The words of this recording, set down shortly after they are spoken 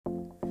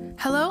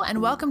Hello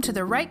and welcome to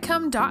the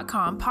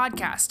WriteCome.com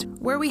podcast,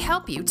 where we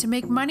help you to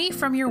make money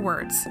from your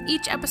words.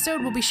 Each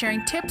episode will be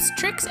sharing tips,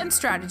 tricks, and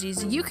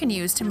strategies you can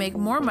use to make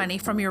more money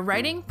from your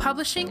writing,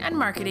 publishing, and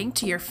marketing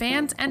to your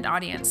fans and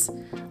audience.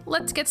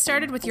 Let's get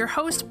started with your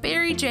host,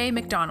 Barry J.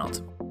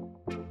 McDonald.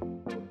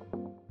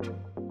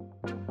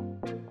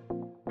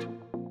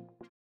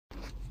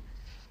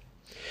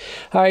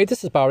 Hi,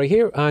 this is Barry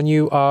here, and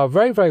you are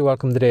very, very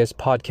welcome to today's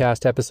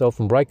podcast episode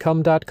from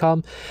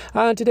WriteCome.com.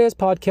 And today's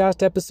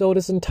podcast episode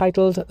is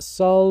entitled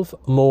Solve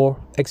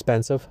More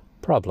Expensive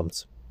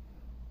Problems.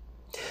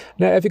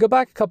 Now, if you go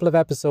back a couple of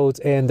episodes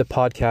in the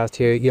podcast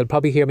here, you'll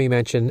probably hear me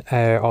mention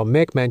or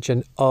make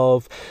mention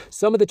of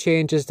some of the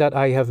changes that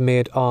I have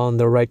made on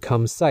the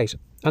WriteCome site.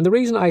 And the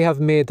reason I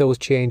have made those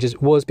changes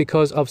was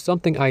because of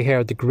something I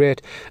heard the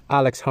great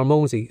Alex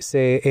Hormozi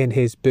say in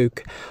his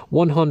book,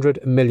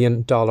 $100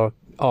 Million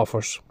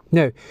Offers.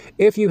 Now,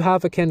 if you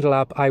have a Kindle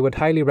app, I would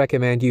highly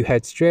recommend you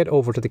head straight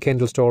over to the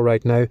Kindle store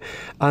right now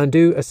and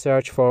do a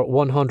search for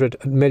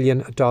 $100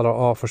 Million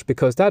Offers,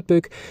 because that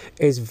book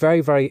is very,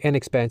 very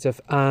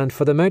inexpensive, and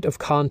for the amount of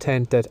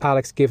content that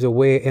Alex gives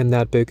away in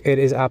that book, it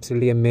is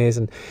absolutely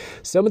amazing.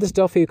 Some of the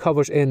stuff he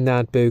covers in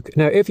that book.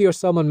 Now, if you're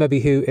someone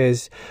maybe who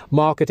is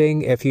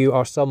marketing, if you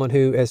are someone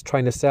who is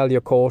trying to sell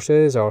your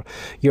courses, or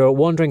you're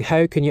wondering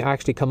how can you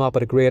actually come up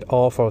with a great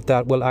offer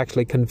that will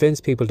actually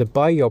convince people to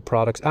buy your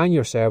products and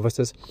your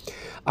services,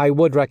 I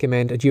would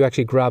recommend that you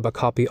actually grab a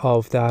copy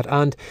of that.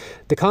 And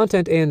the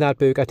content in that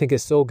book I think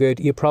is so good,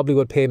 you probably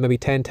would pay maybe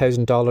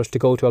 $10,000 to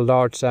go to a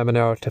large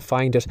seminar to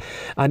find it,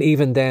 and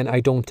even then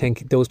I don't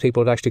think those people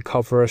would actually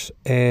cover it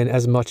in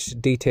as much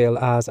detail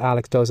as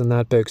Alex does in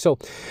that book. So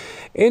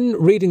in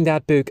reading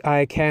that book,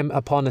 I came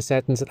upon a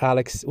sentence that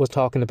Alex was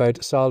talking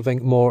about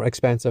solving more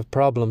expensive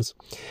problems.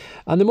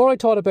 And the more I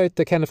thought about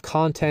the kind of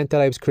content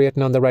that I was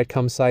creating on the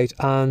WriteCome site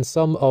and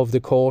some of the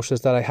courses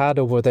that I had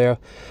over there,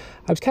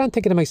 I was kind of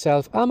thinking to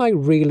myself, am I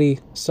really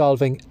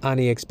solving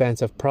any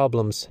expensive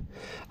problems?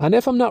 And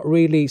if I'm not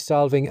really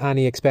solving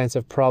any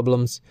expensive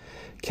problems,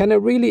 can I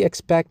really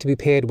expect to be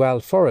paid well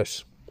for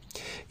it?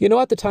 You know,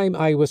 at the time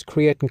I was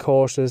creating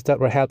courses that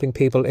were helping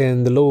people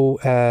in the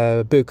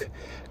low book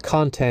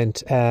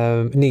content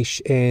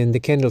niche in the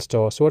Kindle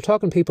store. So we're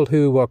talking people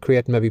who were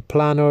creating maybe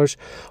planners,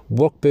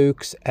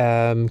 workbooks,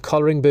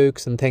 colouring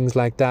books and things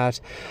like that.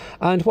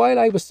 And while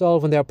I was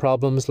solving their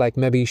problems, like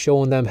maybe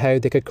showing them how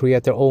they could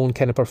create their own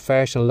kind of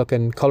professional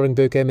looking colouring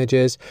book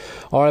images,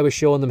 or I was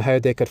showing them how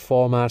they could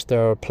format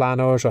their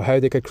planners or how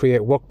they could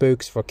create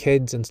workbooks for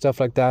kids and stuff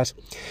like that,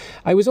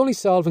 I was only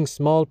solving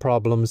small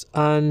problems.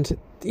 And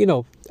you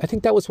know, I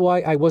think that was why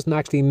I wasn't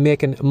actually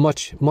making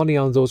much money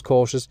on those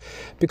courses,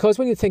 because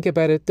when you think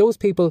about it, those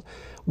people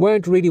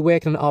weren't really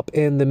waking up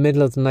in the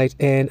middle of the night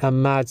in a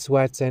mad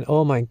sweat saying,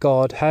 oh my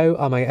God, how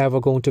am I ever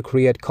going to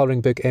create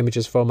colouring book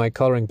images for my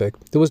colouring book?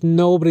 There was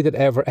nobody that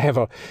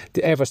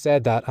ever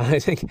said that. And I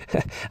think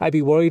I'd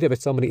be worried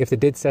about somebody if they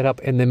did set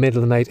up in the middle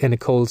of the night in a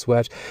cold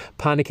sweat,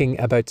 panicking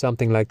about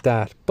something like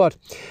that. But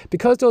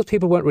because those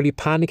people weren't really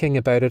panicking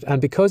about it,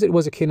 and because it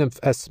was a kind of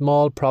a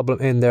small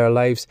problem in their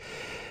lives,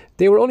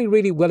 they were only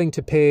really willing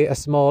to pay a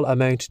small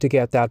amount to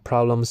get that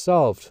problem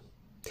solved.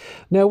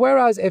 Now,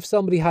 whereas if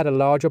somebody had a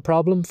larger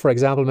problem, for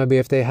example, maybe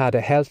if they had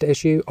a health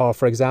issue, or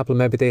for example,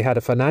 maybe they had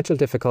a financial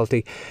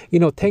difficulty, you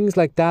know, things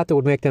like that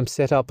would make them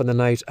sit up in the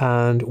night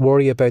and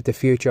worry about the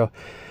future.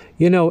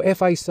 You know,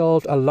 if I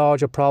solved a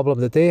larger problem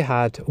that they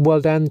had,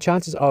 well then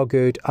chances are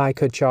good I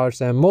could charge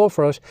them more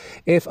for it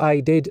if I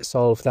did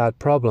solve that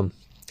problem.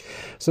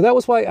 So that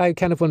was why I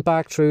kind of went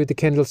back through the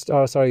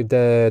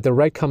the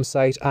WriteCome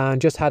site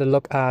and just had a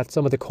look at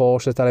some of the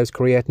courses that I was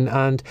creating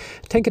and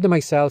thinking to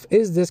myself,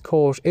 is this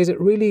course, is it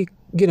really,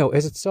 you know,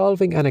 is it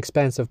solving an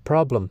expensive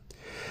problem?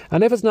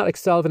 And if it's not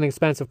solving an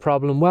expensive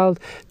problem, well,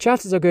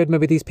 chances are good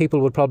maybe these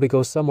people would probably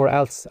go somewhere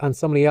else and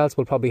somebody else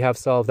will probably have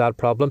solved that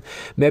problem.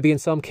 Maybe in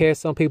some case,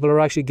 some people are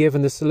actually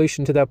giving the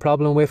solution to their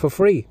problem away for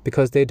free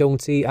because they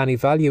don't see any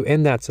value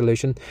in that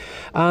solution.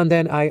 And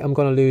then I am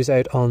going to lose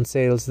out on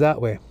sales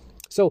that way.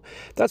 So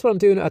that's what I'm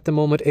doing at the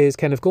moment, is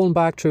kind of going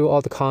back through all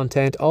the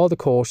content, all the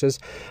courses,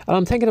 and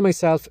I'm thinking to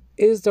myself,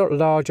 is there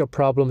larger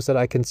problems that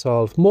I can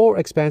solve, more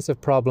expensive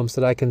problems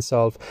that I can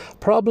solve,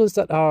 problems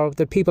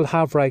that people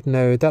have right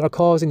now that are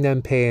causing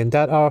them pain,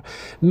 that are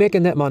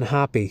making them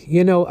unhappy,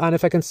 you know, and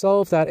if I can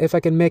solve that, if I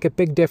can make a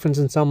big difference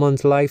in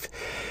someone's life,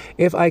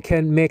 if I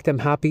can make them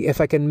happy, if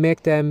I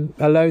can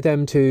allow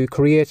them to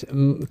create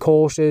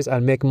courses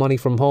and make money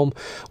from home,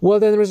 well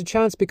then there is a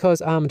chance, because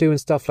I'm doing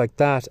stuff like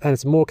that and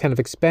it's more kind of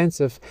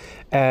expensive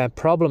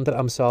problem that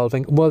I'm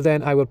solving, well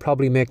then I will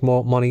probably make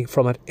more money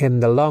from it in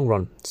the long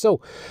run.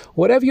 So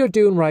whatever you're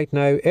doing right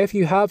now, if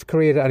you have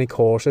created any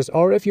courses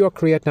or if you're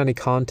creating any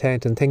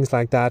content and things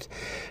like that,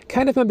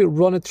 kind of maybe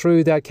run it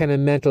through that kind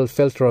of mental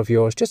filter of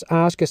yours. Just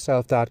ask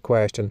yourself that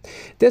question.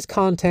 This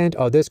content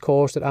or this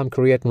course that I'm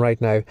creating right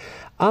now,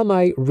 am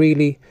I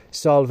really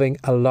solving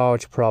a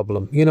large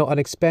problem, you know, an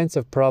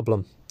expensive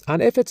problem?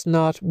 And if it's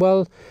not,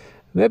 well,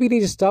 maybe you need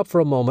to stop for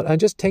a moment and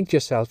just think to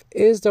yourself,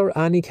 is there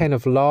any kind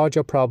of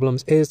larger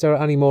problems? Is there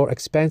any more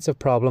expensive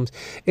problems?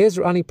 Is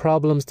there any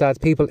problems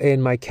that people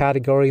in my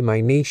category,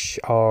 my niche,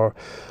 or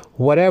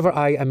whatever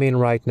I am in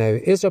right now,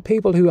 is there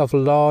people who have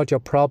larger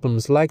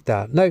problems like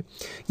that? Now,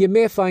 you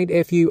may find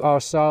if you are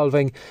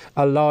solving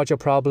a larger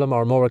problem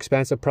or more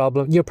expensive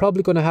problem, you're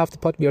probably going to have to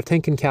put your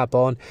thinking cap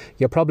on.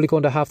 You're probably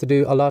going to have to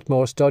do a lot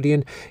more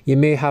studying. You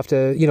may have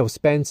to,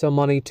 spend some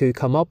money to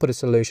come up with a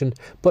solution.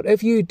 But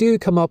if you do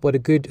come up with a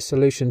good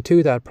solution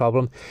to that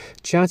problem,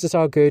 chances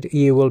are good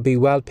you will be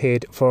well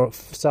paid for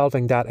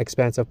solving that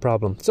expensive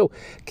problem. So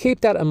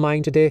keep that in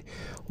mind today.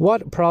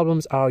 What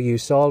problems are you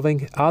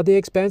solving? Are they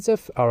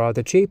expensive or are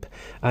they cheap?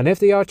 And if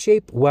they are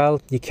cheap,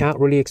 well, you can't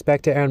really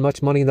expect to earn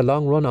much money in the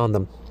long run on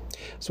them.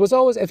 So as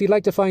always, if you'd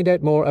like to find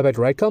out more about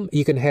Writecome,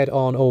 you can head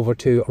on over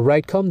to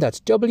Writecome,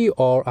 that's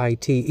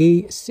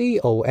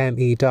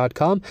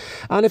WRITECOME.com.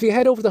 And if you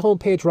head over the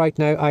homepage right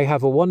now, I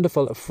have a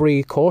wonderful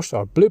free course,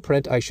 or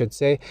blueprint I should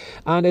say,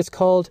 and it's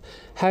called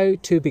How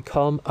to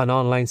Become an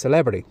Online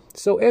Celebrity.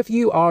 So if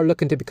you are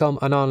looking to become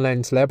an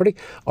online celebrity,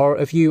 or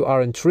if you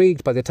are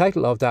intrigued by the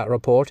title of that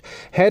report,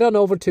 head on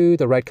over to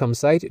the Writecome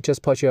site,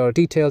 just put your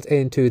details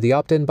into the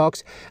opt-in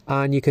box,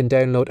 and you can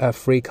download a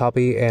free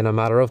copy in a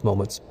matter of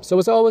moments. So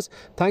as always,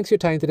 thanks for your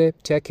time today.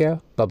 Take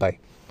care. Bye-bye.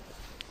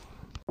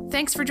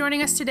 Thanks for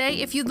joining us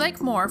today. If you'd like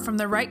more from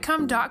the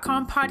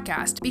Writecome.com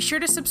podcast, be sure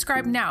to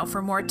subscribe now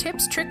for more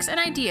tips, tricks, and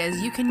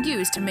ideas you can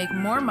use to make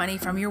more money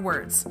from your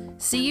words.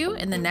 See you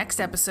in the next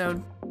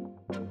episode.